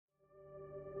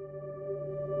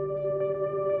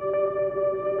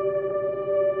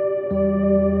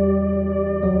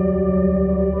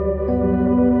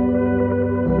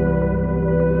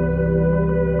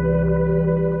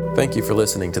Thank you for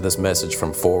listening to this message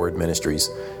from Forward Ministries.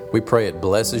 We pray it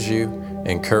blesses you,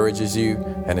 encourages you,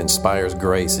 and inspires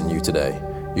grace in you today.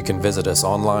 You can visit us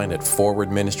online at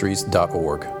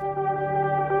forwardministries.org.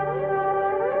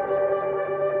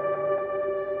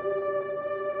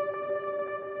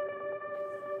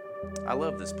 I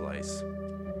love this place,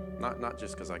 not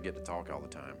just because I get to talk all the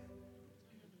time,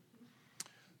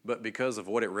 but because of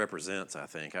what it represents. I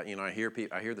think I hear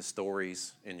the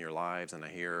stories in your lives, and I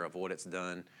hear of what it's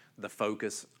done. The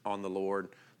focus on the Lord,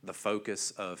 the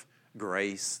focus of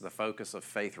grace, the focus of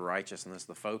faith, righteousness,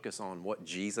 the focus on what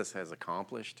Jesus has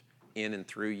accomplished in and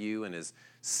through you and is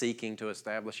seeking to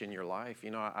establish in your life.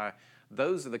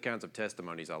 Those are the kinds of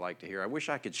testimonies I like to hear. I wish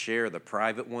I could share the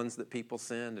private ones that people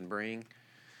send and bring,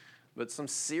 but some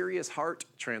serious heart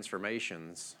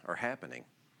transformations are happening.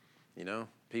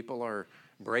 People are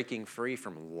breaking free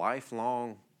from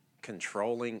lifelong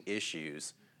controlling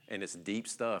issues, and it's deep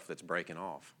stuff that's breaking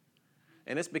off.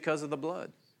 And it's because of the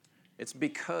blood. It's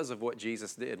because of what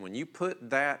Jesus did. When you put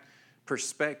that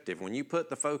perspective, when you put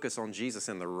the focus on Jesus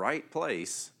in the right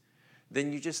place,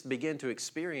 then you just begin to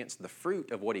experience the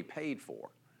fruit of what he paid for.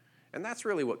 And that's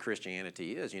really what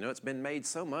Christianity is. It's been made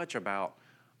so much about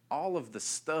all of the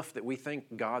stuff that we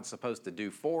think God's supposed to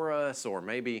do for us, or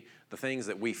maybe the things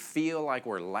that we feel like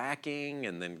we're lacking,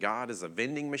 and then God is a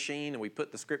vending machine and we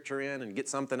put the scripture in and get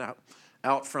something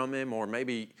out from him. Or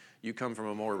maybe you come from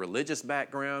a more religious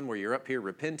background where you're up here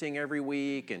repenting every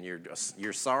week and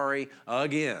you're sorry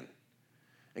again.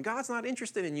 And God's not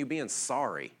interested in you being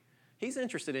sorry. He's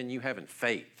interested in you having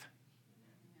faith.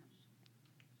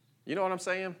 You know what I'm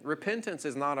saying? Repentance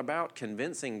is not about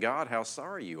convincing God how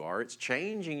sorry you are. It's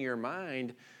changing your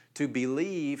mind to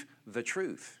believe the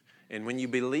truth. And when you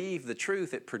believe the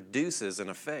truth, it produces an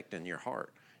effect in your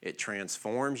heart. It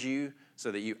transforms you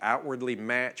so that you outwardly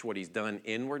match what he's done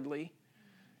inwardly.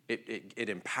 It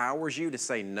empowers you to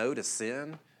say no to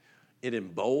sin. It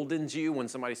emboldens you when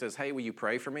somebody says, "Hey, will you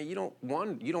pray for me?" You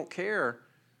don't care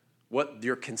what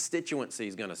your constituency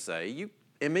is going to say. You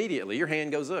immediately, your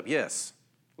hand goes up. Yes,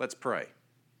 let's pray.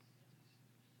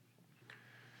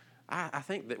 I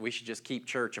think that we should just keep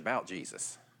church about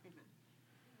Jesus.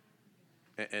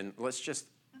 And let's just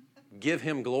give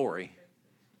him glory.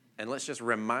 And let's just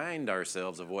remind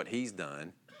ourselves of what he's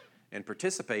done and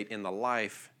participate in the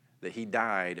life that he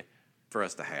died for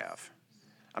us to have.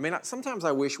 Sometimes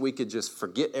I wish we could just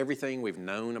forget everything we've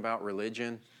known about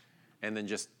religion and then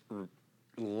just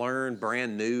learn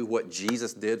brand new what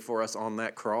Jesus did for us on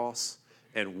that cross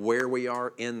and where we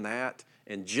are in that,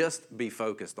 and just be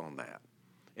focused on that.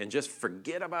 And just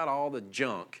forget about all the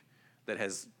junk that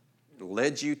has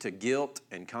led you to guilt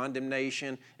and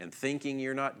condemnation and thinking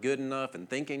you're not good enough and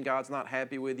thinking God's not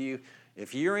happy with you.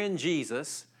 If you're in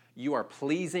Jesus, you are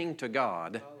pleasing to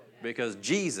God because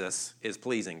Jesus is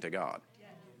pleasing to God.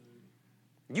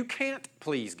 You can't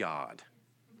please God.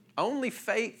 Only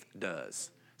faith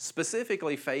does.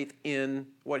 Specifically faith in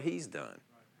what he's done.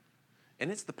 And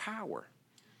it's the power.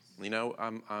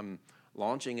 I'm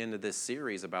launching into this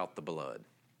series about the blood.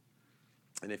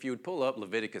 And if you would pull up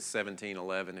Leviticus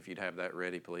 17:11, if you'd have that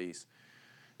ready, please.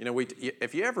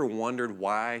 If you ever wondered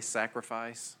why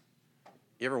sacrifice,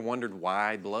 you ever wondered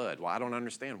why blood? Well, I don't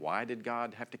understand. Why did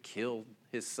God have to kill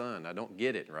his son? I don't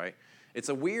get it, right? It's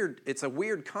a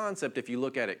weird concept if you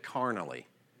look at it carnally.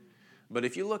 But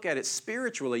if you look at it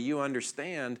spiritually, you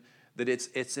understand that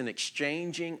it's an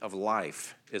exchanging of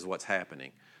life is what's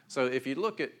happening. So if you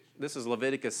look at, this is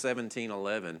Leviticus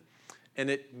 17:11, and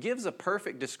it gives a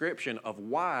perfect description of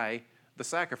why the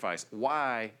sacrifice,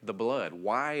 why the blood,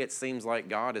 why it seems like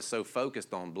God is so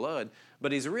focused on blood,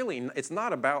 but it's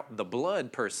not about the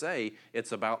blood per se,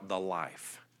 it's about the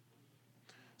life.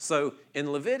 So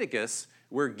in Leviticus,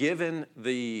 we're given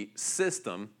the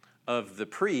system of the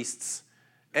priests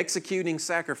executing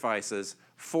sacrifices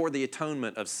for the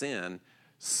atonement of sin,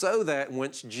 so that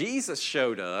once Jesus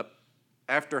showed up,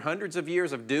 after hundreds of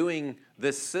years of doing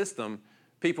this system,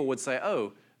 people would say,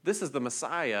 "Oh, this is the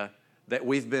Messiah that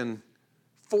we've been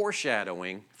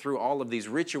foreshadowing through all of these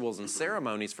rituals and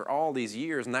ceremonies for all these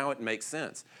years. Now it makes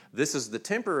sense. This is the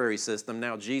temporary system.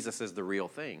 Now Jesus is the real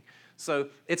thing." So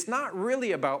it's not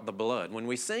really about the blood. When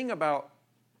we sing about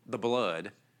the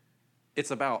blood,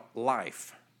 it's about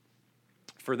life.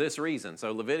 For this reason,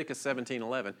 so Leviticus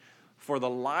 17:11, "For the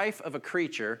life of a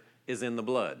creature is in the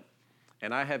blood,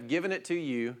 and I have given it to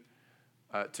you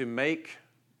to make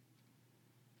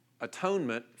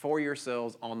atonement for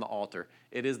yourselves on the altar.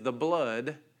 It is the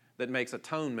blood that makes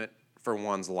atonement for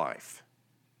one's life."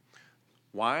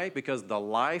 Why? Because the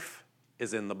life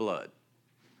is in the blood,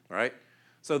 right?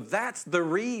 So that's the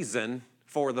reason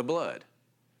for the blood.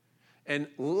 And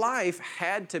life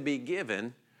had to be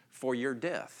given for your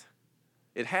death.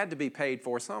 It had to be paid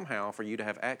for somehow for you to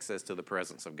have access to the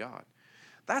presence of God.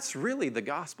 That's really the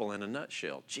gospel in a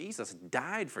nutshell. Jesus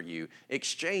died for you,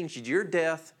 exchanged your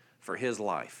death for his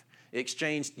life,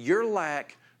 exchanged your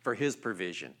lack for his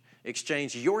provision,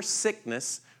 exchanged your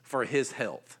sickness for his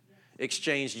health,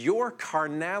 exchanged your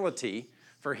carnality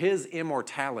for his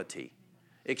immortality,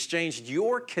 exchanged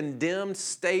your condemned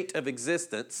state of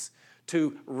existence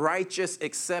to righteous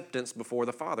acceptance before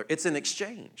the Father. It's an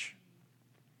exchange.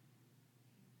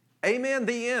 Amen,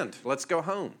 the end. Let's go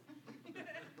home.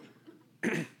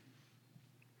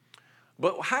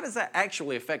 But how does that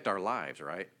actually affect our lives,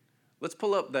 right? Let's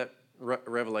pull up that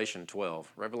Revelation 12,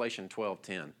 Revelation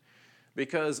 12:10.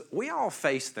 Because we all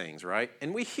face things, right?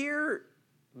 And we hear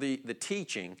the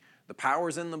teaching, the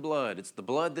power's in the blood. It's the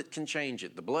blood that can change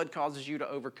it. The blood causes you to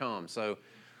overcome. So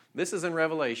this is in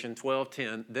Revelation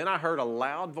 12:10. Then I heard a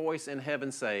loud voice in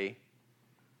heaven say,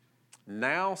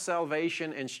 now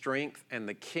salvation and strength and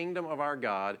the kingdom of our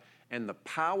God and the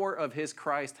power of his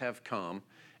Christ have come,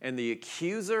 and the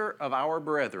accuser of our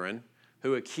brethren,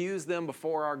 who accused them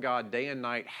before our God day and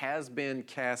night, has been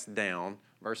cast down.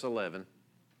 Verse 11.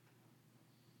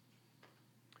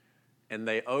 And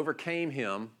they overcame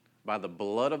him by the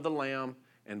blood of the Lamb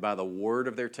and by the word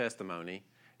of their testimony,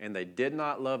 and they did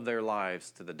not love their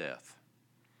lives to the death.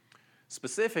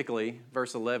 Specifically,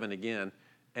 verse 11 again,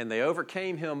 and they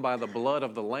overcame him by the blood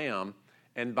of the Lamb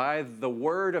and by the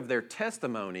word of their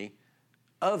testimony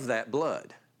of that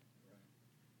blood.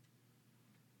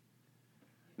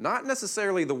 Not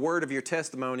necessarily the word of your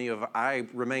testimony of I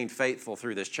remained faithful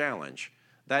through this challenge.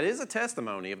 That is a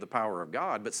testimony of the power of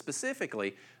God, but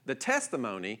specifically the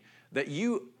testimony that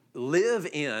you live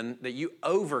in, that you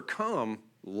overcome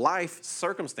life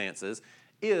circumstances,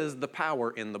 is the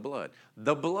power in the blood.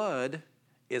 The blood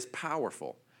is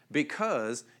powerful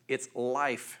because it's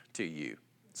life to you.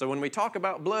 So when we talk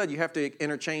about blood, you have to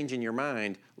interchange in your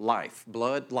mind life,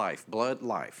 blood, life, blood,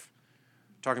 life.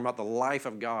 Talking about the life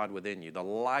of God within you, the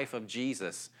life of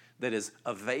Jesus that is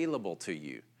available to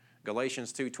you.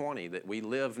 Galatians 2:20, that we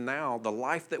live now, the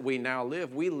life that we now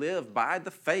live, we live by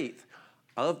the faith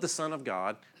of the Son of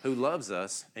God who loves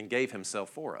us and gave himself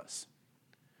for us.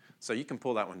 So you can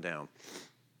pull that one down.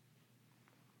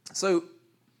 So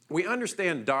we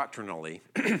understand doctrinally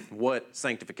what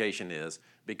sanctification is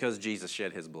because Jesus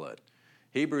shed his blood.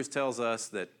 Hebrews tells us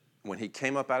that when he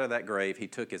came up out of that grave, he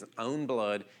took his own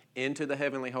blood into the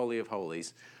heavenly holy of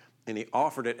holies, and he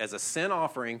offered it as a sin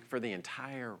offering for the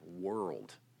entire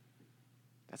world.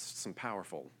 That's some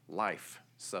powerful life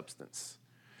substance.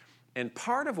 And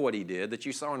part of what he did that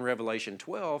you saw in Revelation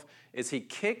 12 is he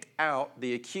kicked out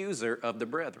the accuser of the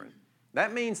brethren.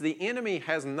 That means the enemy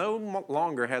has no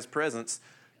longer has presence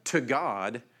to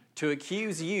God to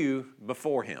accuse you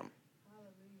before him.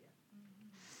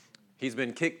 He's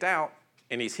been kicked out,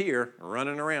 and he's here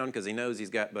running around because he knows he's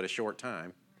got but a short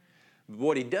time. But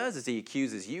what he does is he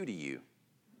accuses you to you.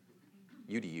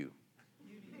 You to you.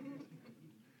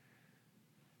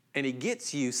 And he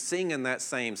gets you singing that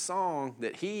same song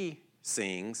that he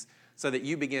sings so that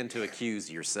you begin to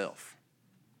accuse yourself.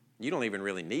 You don't even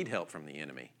really need help from the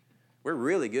enemy. We're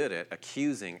really good at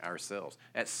accusing ourselves,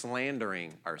 at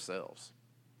slandering ourselves.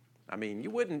 I mean, you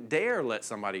wouldn't dare let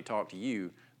somebody talk to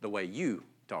you the way you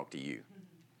talk to you.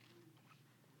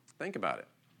 Think about it.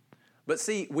 But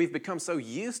see, we've become so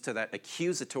used to that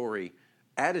accusatory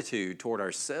attitude toward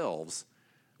ourselves,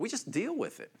 we just deal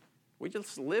with it. We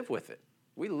just live with it.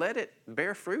 We let it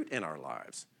bear fruit in our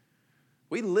lives.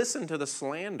 We listen to the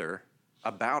slander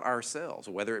about ourselves,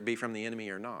 whether it be from the enemy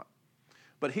or not.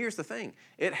 But here's the thing.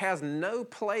 It has no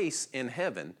place in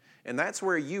heaven, and that's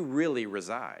where you really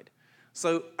reside.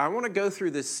 So I want to go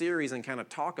through this series and kind of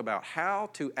talk about how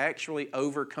to actually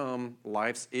overcome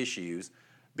life's issues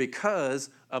because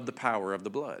of the power of the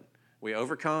blood. We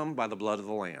overcome by the blood of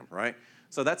the Lamb, right?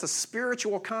 So that's a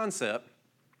spiritual concept.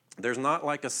 There's not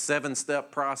like a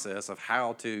 7-step process of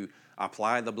how to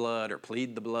apply the blood or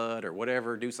plead the blood or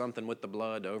whatever, do something with the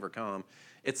blood to overcome.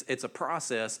 It's a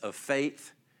process of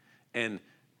faith and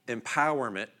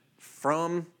empowerment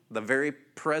from the very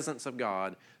presence of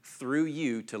God through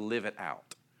you to live it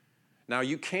out. Now,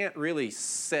 you can't really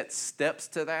set steps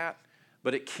to that,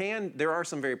 but there are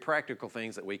some very practical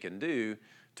things that we can do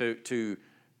to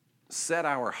set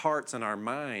our hearts and our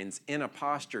minds in a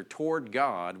posture toward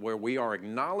God where we are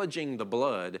acknowledging the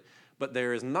blood, but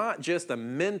there is not just a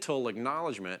mental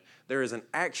acknowledgement, there is an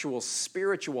actual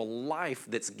spiritual life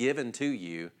that's given to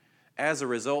you as a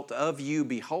result of you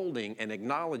beholding and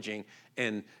acknowledging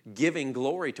and giving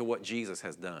glory to what Jesus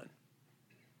has done.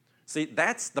 See,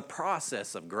 that's the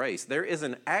process of grace. There is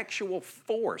an actual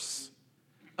force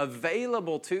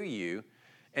available to you,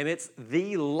 and it's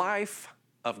the life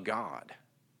of God.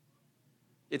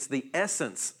 It's the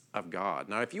essence of God.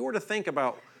 Now, if you were to think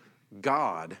about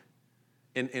God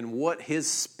and what His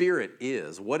Spirit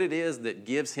is, what it is that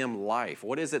gives Him life,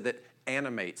 what is it that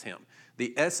animates Him,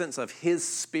 the essence of His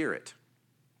Spirit,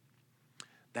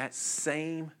 that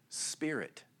same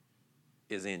Spirit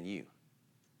is in you.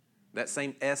 That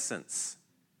same essence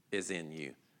is in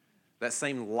you. That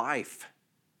same life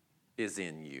is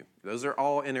in you. Those are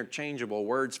all interchangeable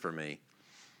words for me.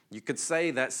 You could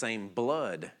say that same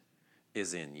blood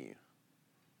is in you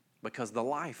because the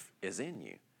life is in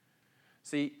you.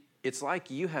 See, it's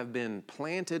like you have been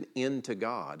planted into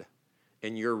God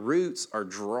and your roots are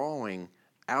drawing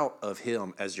out of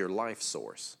Him as your life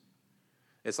source.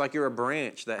 It's like you're a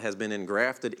branch that has been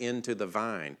engrafted into the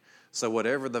vine. So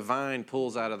whatever the vine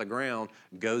pulls out of the ground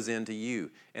goes into you.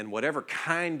 And whatever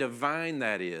kind of vine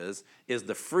that is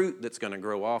the fruit that's going to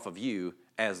grow off of you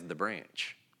as the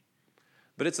branch.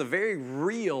 But it's a very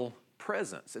real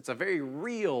presence. It's a very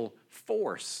real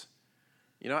force.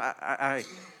 You know, I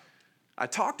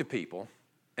talk to people,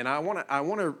 and I want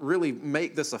to really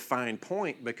make this a fine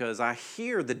point because I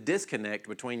hear the disconnect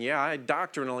between, I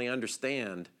doctrinally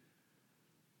understand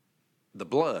the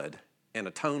blood and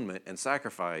atonement and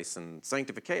sacrifice and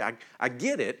sanctification. I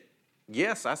get it.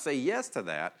 Yes, I say yes to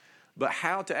that. But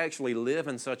how to actually live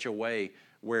in such a way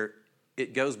where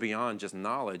it goes beyond just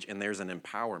knowledge and there's an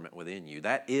empowerment within you.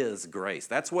 That is grace.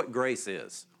 That's what grace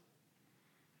is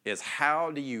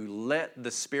how do you let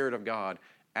the Spirit of God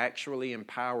actually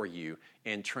empower you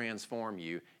and transform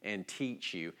you and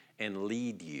teach you and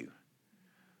lead you.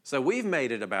 So we've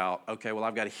made it about, okay, well,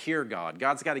 I've got to hear God.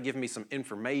 God's got to give me some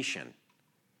information.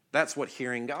 That's what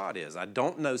hearing God is. I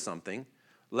don't know something.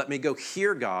 Let me go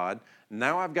hear God.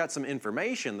 Now I've got some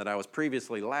information that I was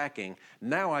previously lacking.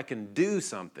 Now I can do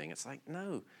something. It's like,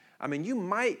 no. I mean, you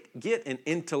might get an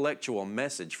intellectual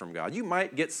message from God. You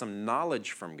might get some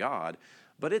knowledge from God,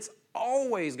 but it's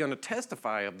always going to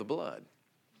testify of the blood.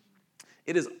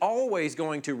 It is always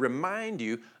going to remind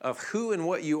you of who and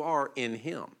what you are in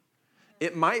Him.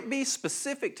 It might be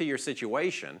specific to your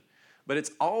situation, but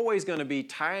it's always going to be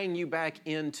tying you back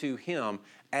into Him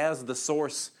as the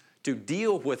source to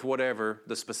deal with whatever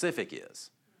the specific is.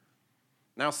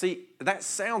 Now, see, that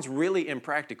sounds really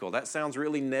impractical. That sounds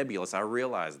really nebulous. I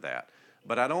realize that.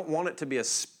 But I don't want it to be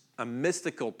a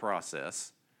mystical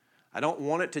process. I don't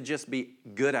want it to just be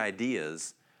good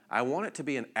ideas. I want it to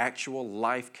be an actual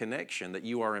life connection that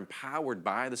you are empowered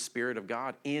by the Spirit of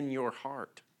God in your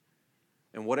heart.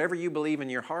 And whatever you believe in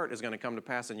your heart is going to come to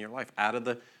pass in your life. Out of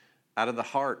the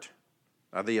heart,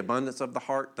 out of the abundance of the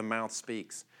heart, the mouth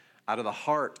speaks. Out of the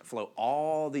heart flow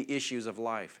all the issues of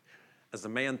life. As a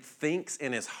man thinks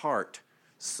in his heart,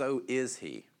 so is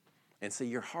he. And so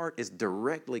your heart is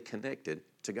directly connected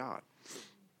to God.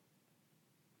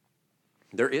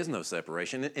 There is no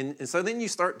separation. And so then you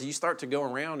start to go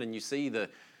around and you see the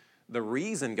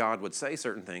reason God would say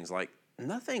certain things like,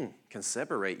 nothing can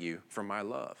separate you from my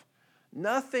love.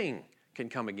 Nothing can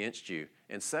come against you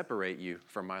and separate you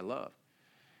from my love.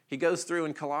 He goes through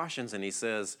in Colossians and he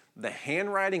says, the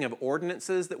handwriting of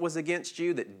ordinances that was against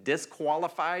you, that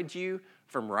disqualified you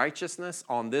from righteousness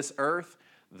on this earth,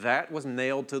 that was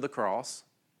nailed to the cross.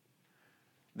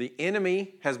 The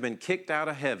enemy has been kicked out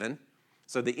of heaven,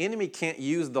 so the enemy can't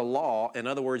use the law, in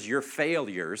other words, your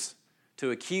failures,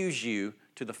 to accuse you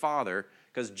to the Father,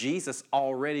 because Jesus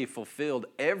already fulfilled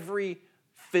every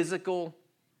physical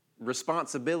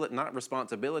responsibility, not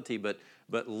responsibility, but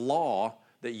law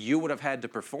that you would have had to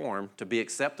perform to be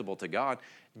acceptable to God.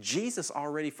 Jesus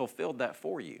already fulfilled that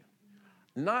for you.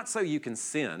 Not so you can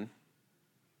sin,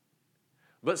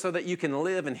 but so that you can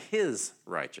live in His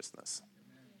righteousness.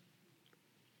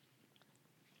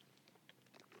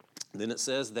 Then it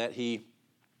says that He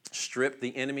stripped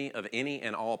the enemy of any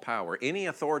and all power. Any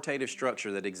authoritative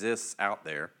structure that exists out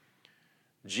there,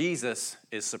 Jesus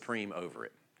is supreme over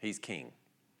it. He's king.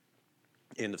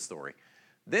 End of story.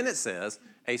 Then it says,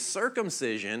 a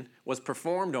circumcision was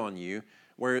performed on you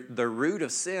where the root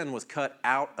of sin was cut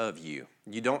out of you.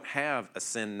 You don't have a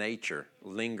sin nature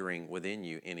lingering within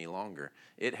you any longer.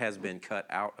 It has been cut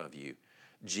out of you.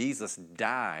 Jesus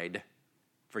died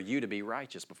for you to be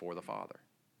righteous before the Father.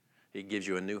 He gives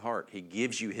you a new heart. He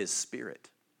gives you His Spirit.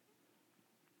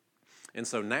 And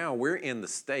so now we're in the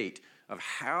state of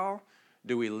how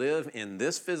do we live in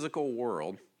this physical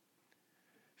world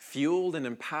fueled and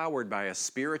empowered by a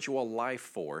spiritual life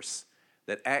force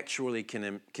that actually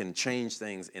can change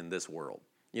things in this world.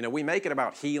 You know, we make it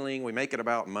about healing. We make it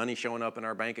about money showing up in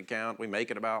our bank account. We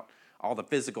make it about all the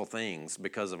physical things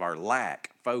because of our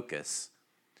lack focus.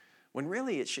 When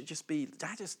really it should just be,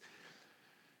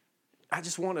 I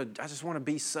just want to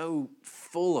be so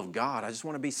full of God. I just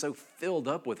want to be so filled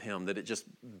up with Him that it just,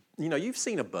 you've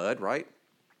seen a bud, right?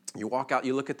 You walk out,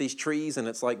 you look at these trees, and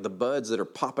it's like the buds that are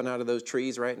popping out of those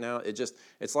trees right now.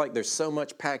 It's like there's so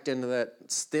much packed into that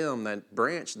stem, that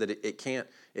branch, that it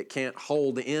can't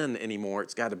hold in anymore.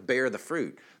 It's got to bear the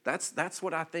fruit. That's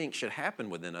what I think should happen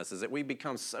within us, is that we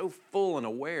become so full and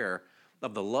aware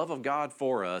of the love of God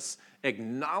for us,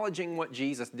 acknowledging what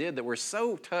Jesus did, that we're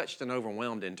so touched and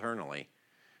overwhelmed internally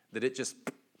that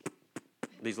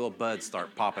these little buds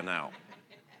start popping out.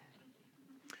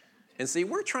 And see,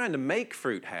 we're trying to make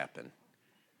fruit happen.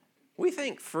 We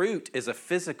think fruit is a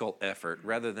physical effort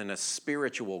rather than a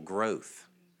spiritual growth.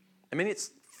 I mean,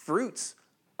 it's fruits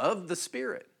of the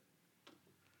Spirit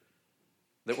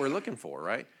that we're looking for,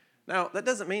 right? Now, that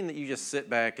doesn't mean that you just sit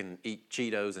back and eat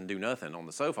Cheetos and do nothing on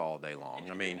the sofa all day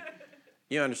long. I mean,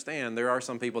 you understand, there are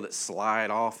some people that slide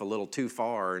off a little too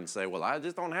far and say, well, I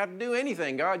just don't have to do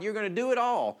anything, God, you're going to do it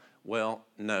all. Well,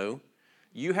 no.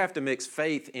 You have to mix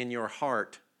faith in your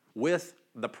heart with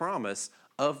the promise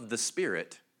of the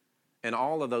Spirit and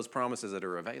all of those promises that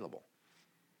are available.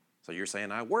 So you're saying,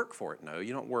 I work for it. No,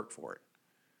 you don't work for it.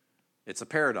 It's a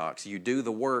paradox. You do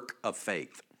the work of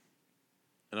faith.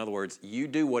 In other words, you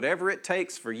do whatever it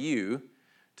takes for you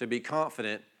to be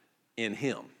confident in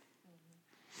Him.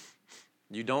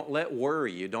 You don't let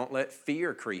worry, you don't let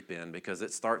fear creep in, because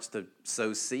it starts to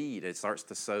sow seed. It starts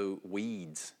to sow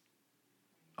weeds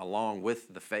along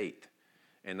with the faith.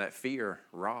 And that fear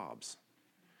robs.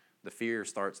 The fear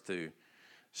starts to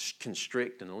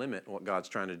constrict and limit what God's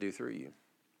trying to do through you.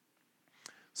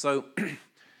 So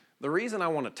the reason I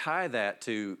want to tie that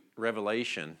to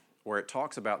Revelation, where it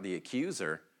talks about the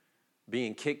accuser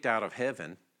being kicked out of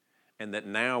heaven, and that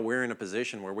now we're in a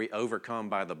position where we overcome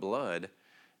by the blood,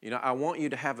 I want you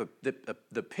to have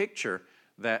the picture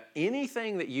that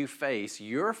anything that you face,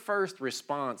 your first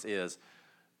response is,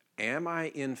 am I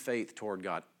in faith toward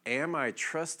God? Am I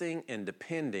trusting and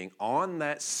depending on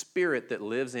that Spirit that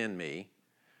lives in me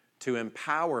to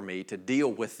empower me to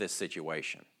deal with this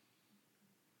situation?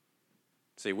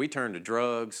 See, we turn to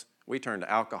drugs, we turn to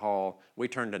alcohol, we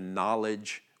turn to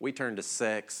knowledge, we turn to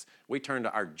sex, we turn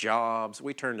to our jobs,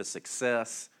 we turn to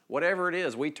success. Whatever it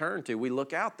is we turn to, we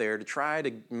look out there to try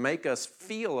to make us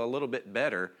feel a little bit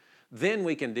better. Then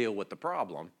we can deal with the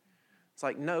problem. It's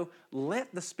like, no,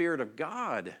 let the Spirit of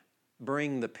God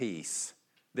bring the peace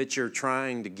that you're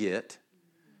trying to get.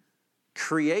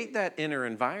 Create that inner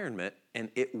environment, and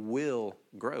it will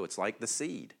grow. It's like the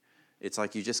seed. It's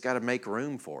like you just got to make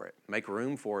room for it. Make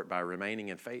room for it by remaining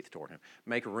in faith toward Him.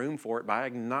 Make room for it by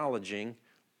acknowledging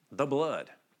the blood.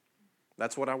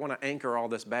 That's what I want to anchor all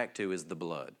this back to, is the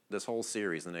blood. This whole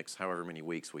series, the next however many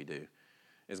weeks we do,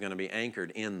 is going to be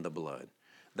anchored in the blood.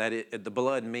 The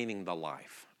blood meaning the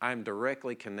life. I'm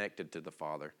directly connected to the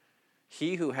Father.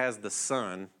 He who has the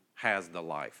Son has the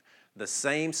life. The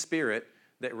same Spirit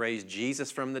that raised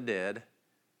Jesus from the dead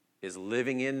is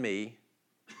living in me,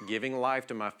 giving life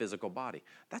to my physical body.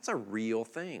 That's a real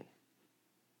thing.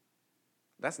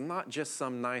 That's not just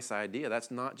some nice idea.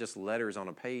 That's not just letters on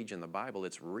a page in the Bible.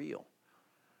 It's real.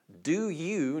 Do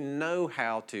you know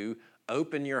how to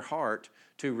open your heart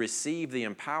to receive the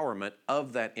empowerment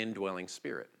of that indwelling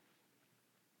Spirit?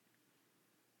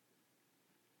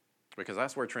 Because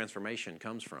that's where transformation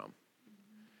comes from.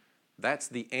 That's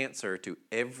the answer to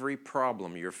every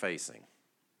problem you're facing.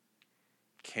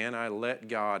 Can I let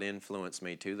God influence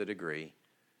me to the degree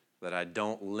that I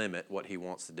don't limit what He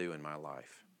wants to do in my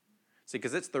life? See,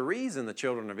 because it's the reason the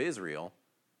children of Israel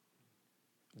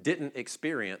didn't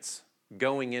experience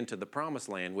going into the promised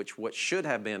land, what should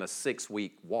have been a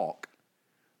 6-week walk.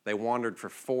 They wandered for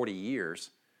 40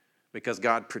 years because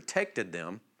God protected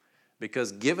them,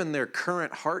 because given their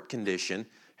current heart condition,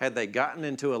 had they gotten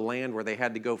into a land where they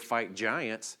had to go fight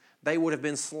giants, they would have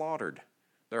been slaughtered.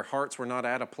 Their hearts were not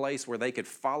at a place where they could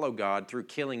follow God through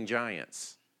killing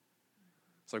giants.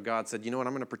 So God said, you know what,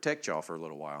 I'm going to protect y'all for a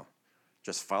little while.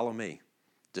 Just follow me.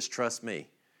 Just trust me.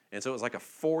 And so it was like a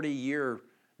 40-year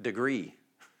degree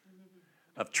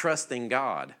of trusting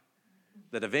God,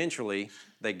 that eventually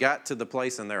they got to the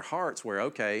place in their hearts where,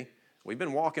 okay, we've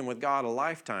been walking with God a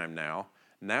lifetime now.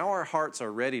 Now our hearts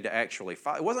are ready to actually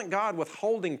follow. It wasn't God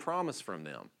withholding promise from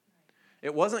them.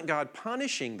 It wasn't God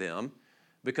punishing them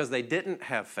because they didn't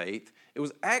have faith. It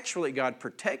was actually God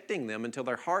protecting them until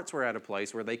their hearts were at a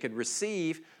place where they could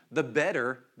receive the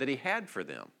better that He had for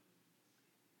them.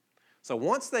 So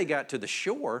once they got to the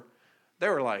shore, they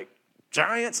were like,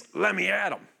 giants, let me at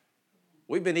them.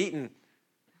 We've been eating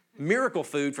miracle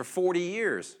food for 40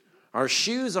 years. Our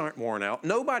shoes aren't worn out.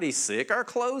 Nobody's sick. Our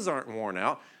clothes aren't worn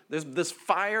out. There's this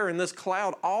fire and this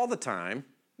cloud all the time.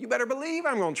 You better believe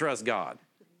I'm going to trust God.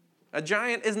 A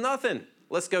giant is nothing.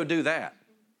 Let's go do that.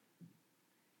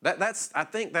 I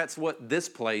think that's what this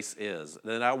place is,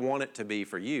 that I want it to be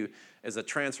for you, as a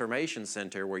transformation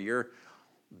center where you're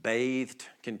bathed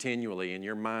continually in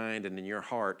your mind and in your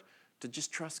heart to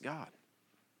just trust God.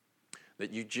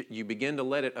 That you begin to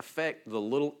let it affect the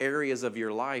little areas of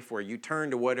your life where you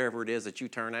turn to whatever it is that you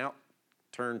turn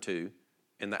to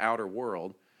in the outer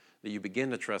world, that you begin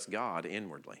to trust God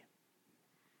inwardly.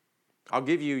 I'll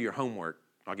give you your homework.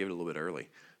 I'll give it a little bit early.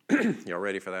 Y'all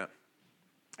ready for that?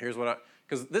 Here's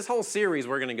because this whole series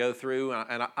we're going to go through,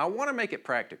 and I want to make it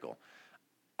practical.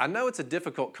 I know it's a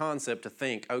difficult concept to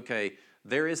think, okay,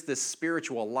 there is this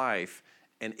spiritual life,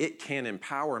 and it can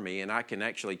empower me, and I can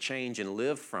actually change and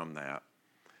live from that.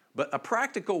 But a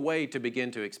practical way to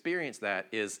begin to experience that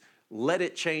is let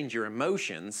it change your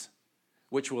emotions,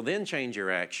 which will then change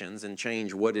your actions and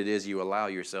change what it is you allow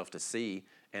yourself to see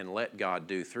and let God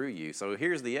do through you. So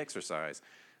here's the exercise.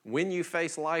 When you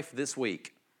face life this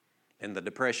week, and the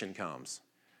depression comes,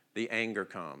 the anger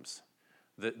comes,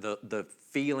 the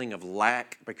feeling of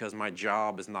lack because my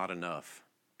job is not enough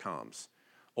comes,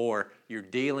 or you're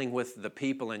dealing with the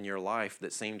people in your life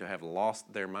that seem to have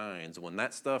lost their minds, when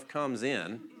that stuff comes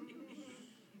in,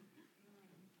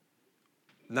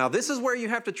 now this is where you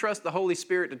have to trust the Holy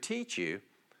Spirit to teach you.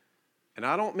 And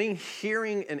I don't mean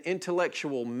hearing an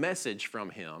intellectual message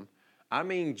from Him. I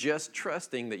mean just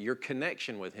trusting that your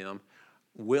connection with Him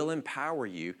will empower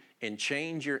you and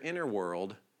change your inner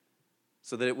world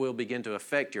so that it will begin to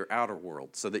affect your outer world,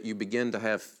 so that you begin to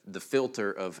have the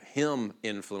filter of Him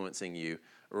influencing you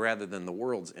rather than the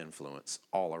world's influence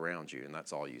all around you, and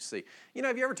that's all you see. You know,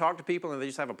 have you ever talked to people and they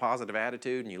just have a positive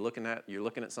attitude, and you're looking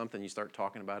at something, you start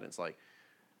talking about it, and it's like,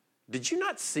 did you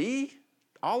not see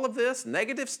all of this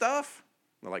negative stuff?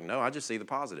 They're like, no, I just see the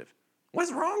positive.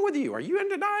 What's wrong with you? Are you in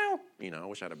denial? You know, I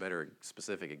wish I had a better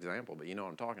specific example, but you know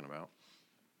what I'm talking about.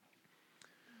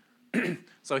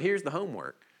 So here's the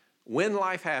homework. When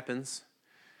life happens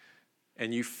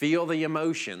and you feel the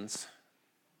emotions,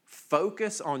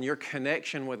 focus on your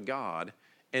connection with God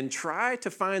and try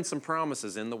to find some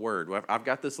promises in the Word. I've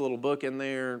got this little book in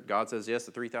there. God says yes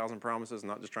to 3,000 promises. I'm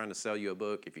not just trying to sell you a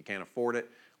book. If you can't afford it,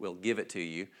 we'll give it to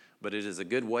you. But it is a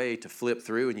good way to flip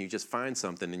through and you just find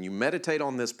something and you meditate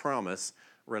on this promise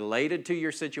related to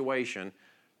your situation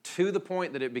to the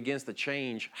point that it begins to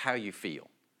change how you feel.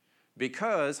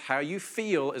 Because how you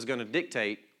feel is going to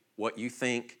dictate what you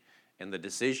think and the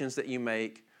decisions that you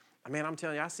make. I mean, I'm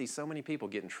telling you, I see so many people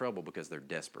get in trouble because they're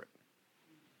desperate.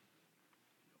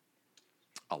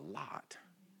 A lot.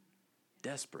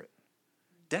 Desperate.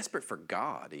 Desperate for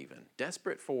God even.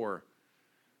 Desperate for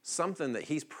something that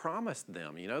He's promised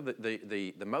them. You know,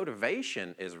 the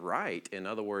motivation is right. In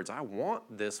other words, I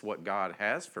want this, what God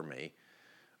has for me.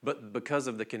 But because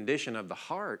of the condition of the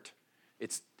heart,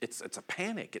 it's a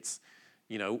panic. It's,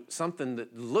 you know, something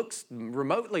that looks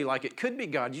remotely like it could be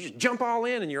God. You just jump all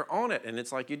in and you're on it. And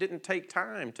it's like you didn't take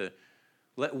time to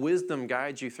let wisdom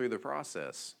guide you through the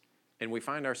process. And we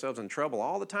find ourselves in trouble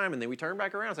all the time. And then we turn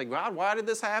back around and say, God, why did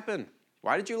this happen?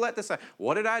 Why did you let this happen?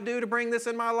 What did I do to bring this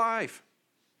in my life?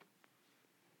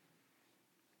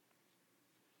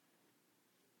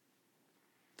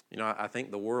 You know, I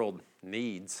think the world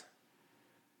needs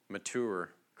mature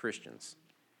Christians.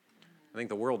 I think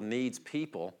the world needs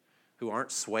people who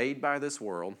aren't swayed by this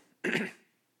world,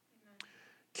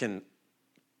 can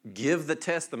give the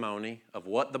testimony of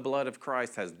what the blood of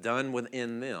Christ has done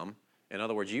within them. In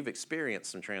other words, you've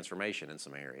experienced some transformation in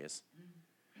some areas.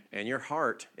 And your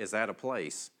heart is at a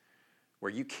place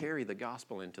where you carry the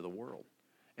gospel into the world.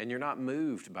 And you're not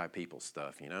moved by people's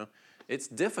stuff, you know. It's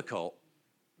difficult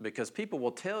because people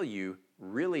will tell you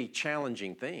really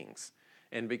challenging things.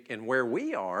 And where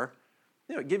we are,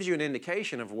 you know, it gives you an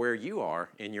indication of where you are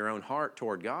in your own heart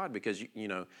toward God, because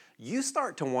you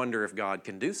start to wonder if God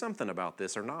can do something about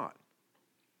this or not.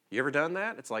 You ever done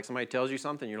that? It's like somebody tells you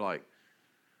something, you're like,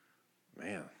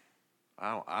 man,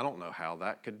 I don't know how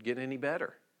that could get any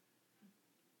better.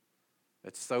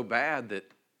 It's so bad that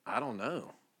I don't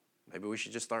know. Maybe we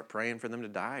should just start praying for them to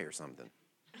die or something.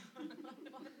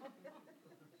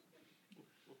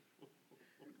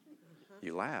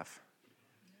 You laugh,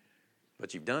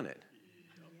 but you've done it.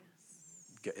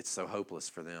 It's so hopeless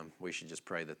for them. We should just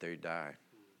pray that they die.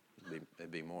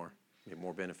 It'd be more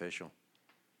beneficial.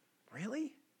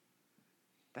 Really?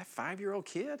 That 5-year-old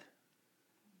kid?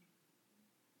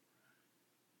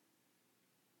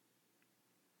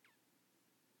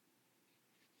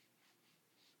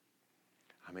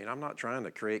 I mean, I'm not trying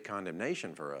to create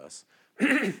condemnation for us,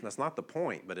 That's not the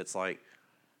point, but it's like,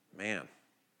 man,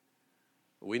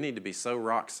 we need to be so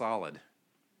rock solid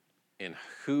in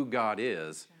who God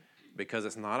is, because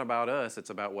it's not about us, it's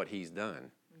about what He's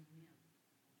done.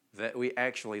 That we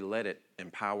actually let it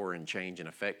empower and change and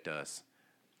affect us,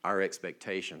 our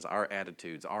expectations, our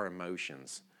attitudes, our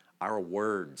emotions, our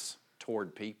words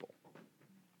toward people.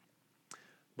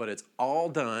 But it's all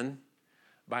done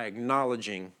by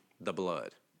acknowledging the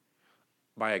blood,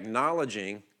 by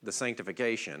acknowledging the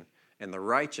sanctification and the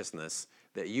righteousness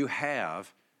that you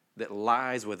have that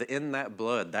lies within that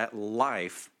blood, that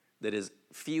life that is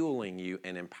fueling you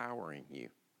and empowering you.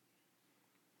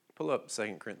 Pull up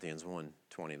 2 Corinthians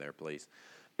 1:20 there, please.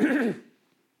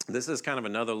 This is kind of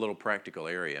another little practical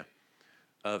area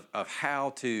of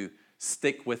how to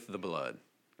stick with the blood,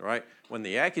 right? When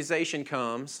the accusation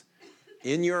comes,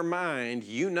 in your mind,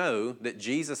 you know that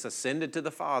Jesus ascended to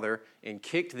the Father and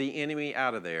kicked the enemy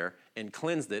out of there and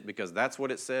cleansed it, because that's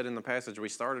what it said in the passage we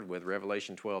started with,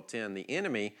 Revelation 12:10. The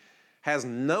enemy has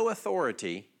no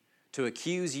authority to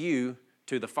accuse you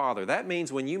to the Father. That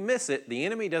means when you miss it, the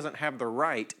enemy doesn't have the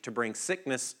right to bring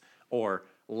sickness or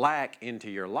lack into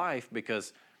your life,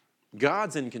 because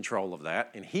God's in control of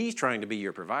that, and He's trying to be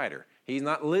your provider. He's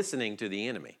not listening to the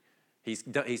enemy. He's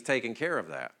taking care of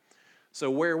that. So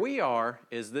where we are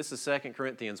is, this is 2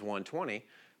 Corinthians 1:20,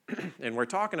 and we're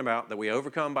talking about that we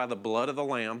overcome by the blood of the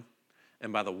Lamb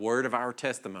and by the word of our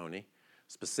testimony,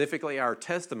 specifically our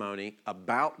testimony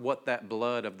about what that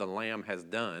blood of the Lamb has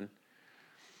done.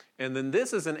 And then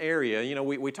this is an area,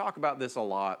 we talk about this a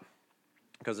lot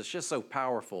because it's just so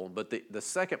powerful, but the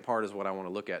second part is what I want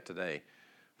to look at today.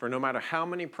 For no matter how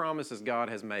many promises God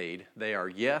has made, they are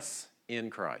yes in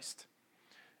Christ.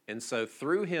 And so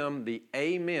through Him, the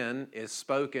amen is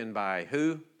spoken by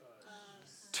who?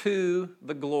 Us. To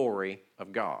the glory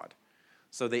of God.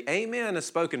 So the amen is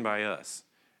spoken by us.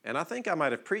 And I think I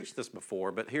might have preached this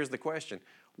before, but here's the question.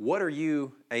 What are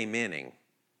you amening?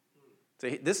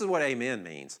 See, this is what amen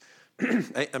means.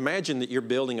 Imagine that you're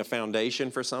building a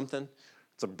foundation for something.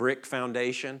 It's a brick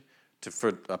foundation to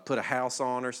put a house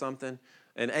on or something.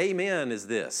 And amen is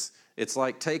this. It's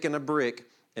like taking a brick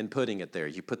and putting it there.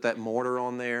 You put that mortar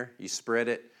on there, you spread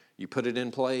it, you put it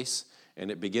in place,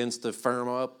 and it begins to firm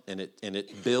up, and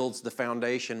it builds the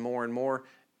foundation more and more.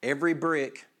 Every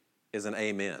brick is an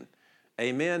amen.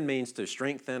 Amen means to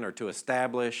strengthen or to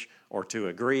establish or to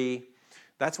agree.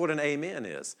 That's what an amen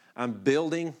is. I'm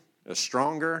building a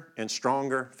stronger and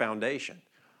stronger foundation.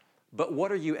 But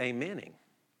what are you amening?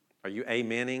 Are you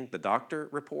amening the doctor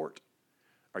report?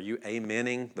 Are you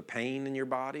amening the pain in your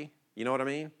body? You know what I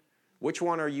mean? Which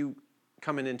one are you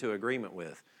coming into agreement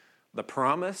with? The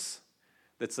promise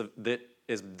that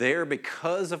is there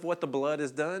because of what the blood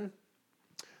has done?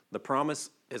 The promise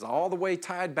is all the way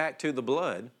tied back to the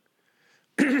blood.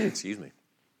 Excuse me.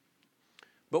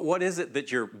 But what is it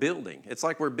that you're building? It's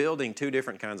like we're building two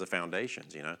different kinds of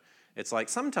foundations, It's like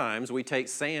sometimes we take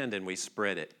sand and we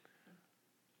spread it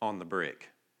on the brick.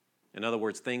 In other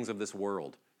words, things of this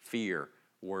world, fear,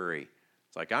 worry.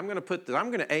 It's like, I'm going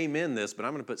to amen this, but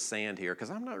I'm going to put sand here because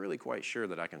I'm not really quite sure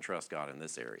that I can trust God in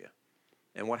this area.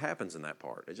 And what happens in that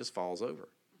part? It just falls over.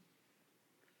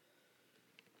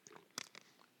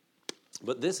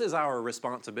 But this is our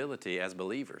responsibility as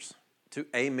believers, to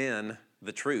amen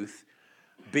the truth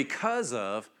because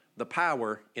of the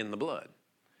power in the blood,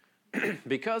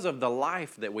 because of the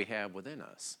life that we have within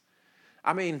us.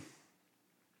 I mean,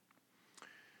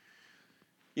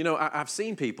 I've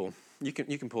seen people, you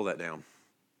can pull that down.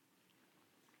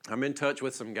 I'm in touch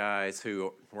with some guys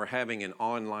who were having an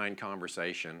online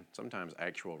conversation, sometimes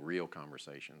actual real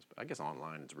conversations, but I guess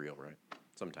online is real, right?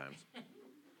 Sometimes.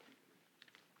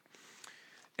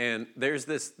 And there's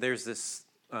this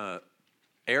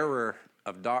error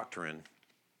of doctrine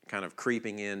kind of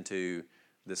creeping into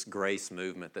this grace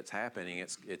movement that's happening.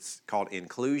 It's called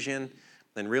inclusion,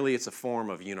 and really it's a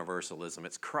form of universalism.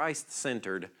 It's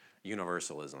Christ-centered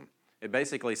universalism. It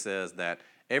basically says that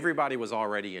everybody was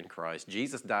already in Christ.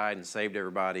 Jesus died and saved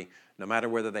everybody, no matter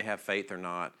whether they have faith or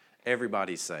not.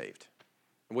 Everybody's saved,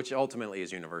 which ultimately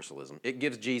is universalism. It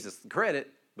gives Jesus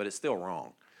credit, but it's still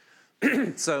wrong.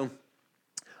 So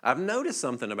I've noticed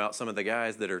something about some of the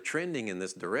guys that are trending in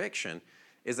this direction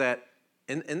is that,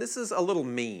 and this is a little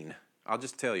mean. I'll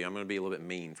just tell you, I'm going to be a little bit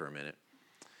mean for a minute.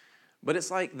 But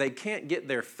it's like they can't get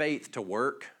their faith to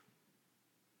work.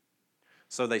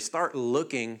 So they start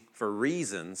looking for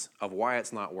reasons of why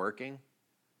it's not working,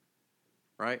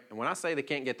 right? And when I say they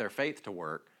can't get their faith to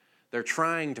work, they're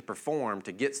trying to perform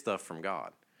to get stuff from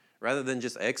God rather than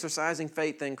just exercising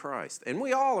faith in Christ. And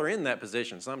we all are in that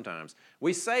position sometimes.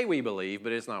 We say we believe,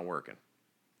 but it's not working,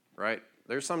 right?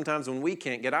 There's sometimes when we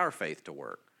can't get our faith to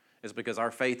work. It's because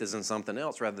our faith is in something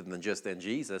else rather than just in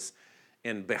Jesus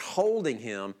and beholding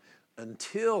him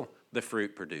until the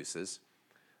fruit produces.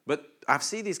 But I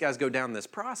see these guys go down this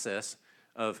process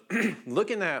of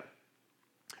looking at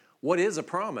what is a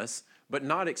promise, but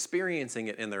not experiencing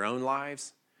it in their own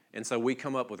lives. And so we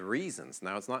come up with reasons.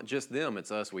 Now, it's not just them,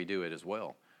 it's us. We do it as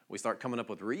well. We start coming up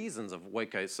with reasons of,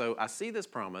 okay, so I see this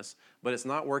promise, but it's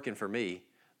not working for me.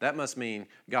 That must mean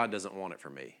God doesn't want it for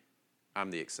me.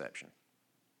 I'm the exception.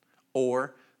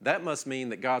 Or that must mean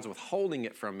that God's withholding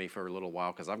it from me for a little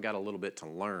while because I've got a little bit to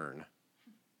learn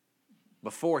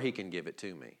before he can give it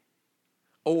to me.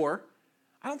 Or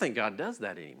I don't think God does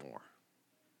that anymore.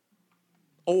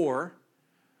 Or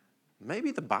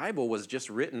maybe the Bible was just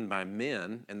written by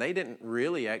men and they didn't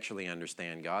really actually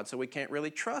understand God, so we can't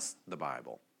really trust the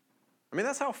Bible. I mean,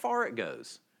 that's how far it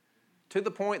goes, to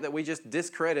the point that we just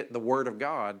discredit the Word of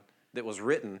God that was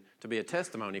written to be a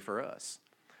testimony for us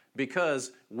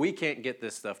because we can't get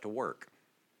this stuff to work.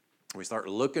 We start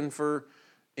looking for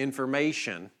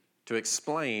information to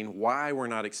explain why we're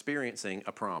not experiencing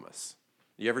a promise.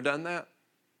 You ever done that?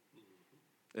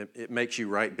 It makes you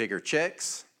write bigger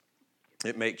checks.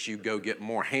 It makes you go get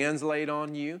more hands laid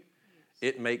on you.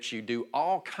 It makes you do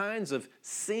all kinds of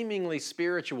seemingly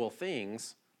spiritual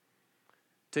things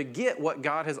to get what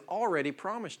God has already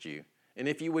promised you. And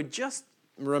if you would just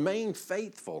remain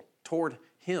faithful toward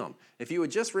him, if you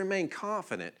would just remain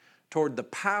confident toward the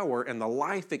power and the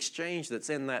life exchange that's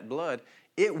in that blood,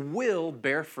 it will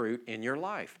bear fruit in your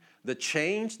life. The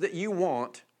change that you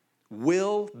want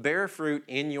will bear fruit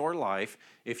in your life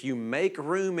if you make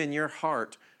room in your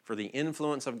heart for the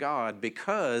influence of God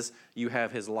because you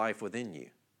have his life within you.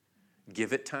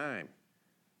 Give it time.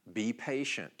 Be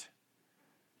patient.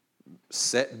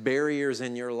 Set barriers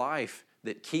in your life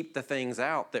that keep the things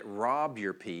out that rob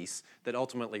your peace, that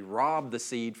ultimately rob the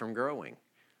seed from growing.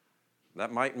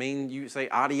 That might mean you say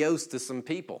adios to some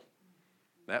people.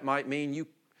 That might mean you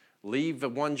leave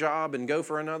one job and go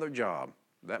for another job.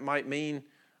 That might mean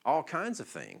all kinds of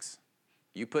things.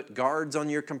 You put guards on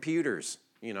your computers,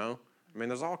 you know. I mean,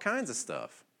 there's all kinds of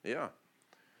stuff. Yeah.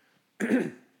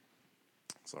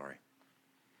 Sorry.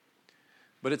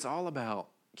 But it's all about,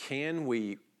 can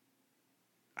we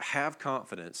have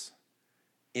confidence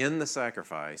in the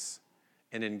sacrifice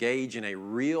and engage in a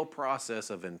real process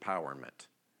of empowerment?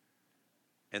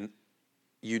 And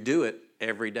you do it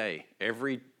every day.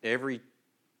 Every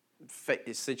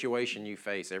situation you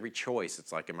face, every choice,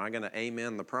 it's like, am I going to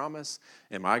amen the promise?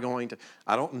 Am I going to,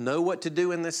 I don't know what to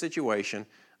do in this situation.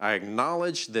 I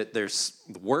acknowledge that there's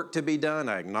work to be done.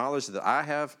 I acknowledge that I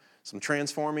have some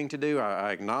transforming to do.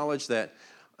 I acknowledge that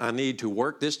I need to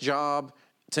work this job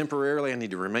temporarily. I need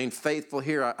to remain faithful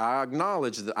here. I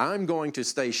acknowledge that I'm going to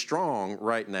stay strong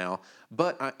right now,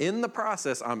 but in the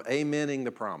process, I'm amening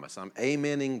the promise. I'm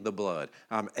amening the blood.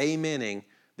 I'm amening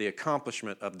the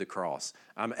accomplishment of the cross.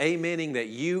 I'm amening that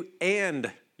you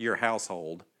and your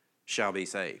household shall be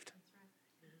saved.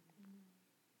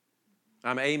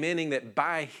 I'm amening that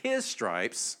by his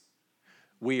stripes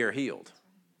we are healed.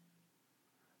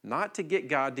 Not to get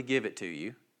God to give it to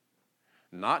you,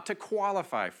 not to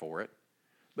qualify for it,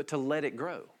 but to let it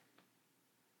grow.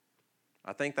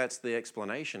 I think that's the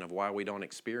explanation of why we don't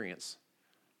experience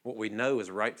what we know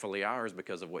is rightfully ours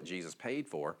because of what Jesus paid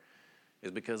for, is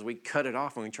because we cut it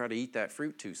off when we try to eat that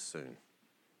fruit too soon.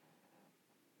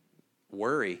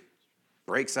 Worry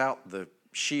breaks out the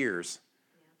shears,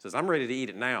 says, I'm ready to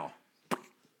eat it now.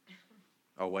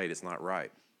 Oh, wait, it's not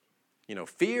right. You know,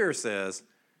 fear says,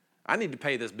 I need to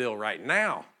pay this bill right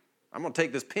now. I'm going to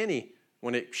take this penny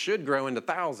when it should grow into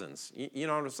thousands. You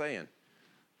know what I'm saying?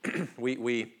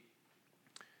 we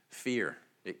fear,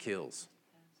 it kills.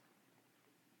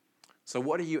 So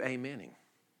what are you amening?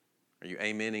 Are you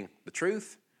amening the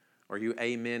truth, or are you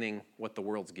amening what the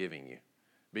world's giving you?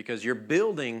 Because you're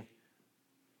building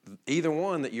either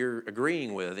one that you're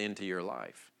agreeing with into your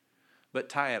life. But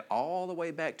tie it all the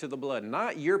way back to the blood.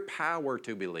 Not your power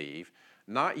to believe,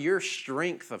 not your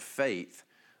strength of faith,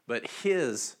 but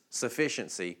his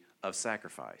sufficiency of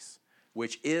sacrifice,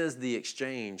 which is the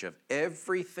exchange of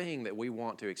everything that we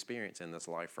want to experience in this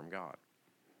life from God.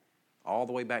 All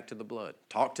the way back to the blood.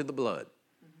 Talk to the blood.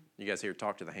 You guys hear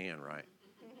talk to the hand, right?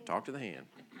 Talk to the hand.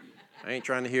 I ain't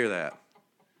trying to hear that.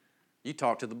 You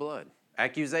talk to the blood.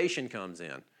 Accusation comes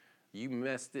in. You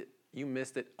missed it. You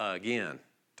missed it again.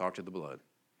 Talk to the blood.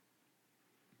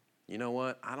 You know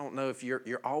what? I don't know if you're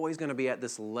always going to be at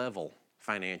this level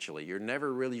financially. You're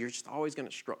just always going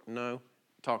to struggle. No,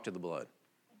 talk to the blood.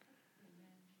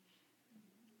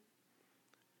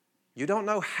 You don't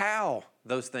know how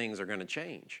those things are going to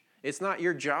change. It's not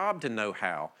your job to know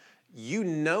how. you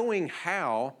knowing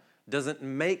how doesn't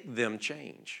make them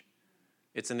change.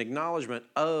 It's an acknowledgement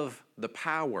of the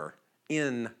power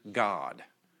in God.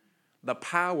 The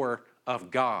power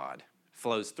of God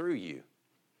flows through you.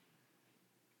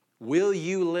 Will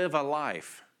you live a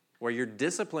life where you're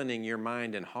disciplining your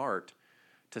mind and heart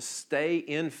to stay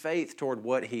in faith toward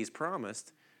what He's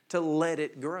promised, to let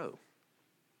it grow?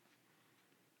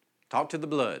 Talk to the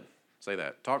blood. Say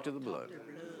that. Talk to the blood.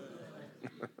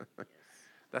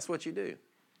 That's what you do.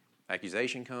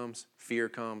 Accusation comes, fear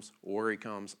comes, worry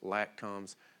comes, lack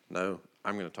comes. No,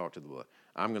 I'm going to talk to the blood.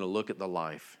 I'm going to look at the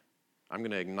life. I'm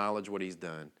going to acknowledge what He's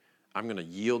done. I'm going to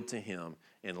yield to Him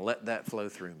and let that flow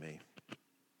through me.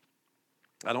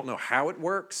 I don't know how it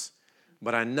works,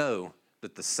 but I know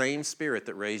that the same Spirit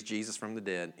that raised Jesus from the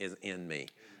dead is in me.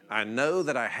 I know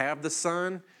that I have the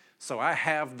Son, so I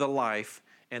have the life,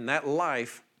 and that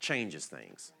life changes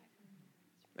things.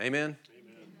 Amen?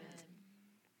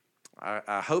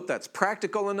 I hope that's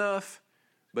practical enough,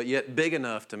 but yet big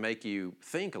enough to make you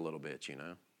think a little bit, you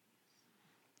know.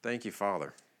 Thank you,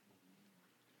 Father,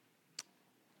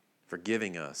 for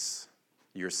giving us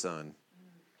your Son.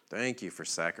 Thank you for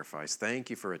sacrifice.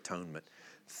 Thank you for atonement.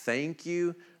 Thank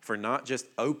you for not just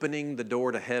opening the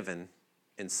door to heaven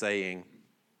and saying,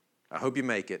 I hope you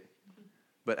make it,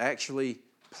 but actually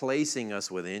placing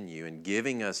us within you and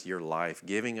giving us your life,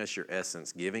 giving us your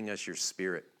essence, giving us your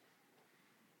Spirit.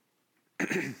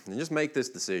 And just make this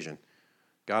decision.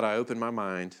 God, I open my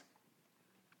mind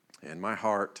and my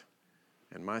heart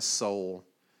and my soul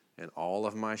and all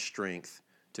of my strength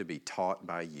to be taught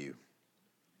by you.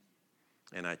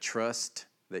 And I trust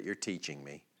that you're teaching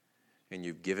me, and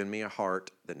you've given me a heart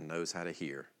that knows how to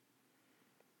hear.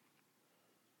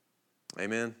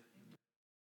 Amen.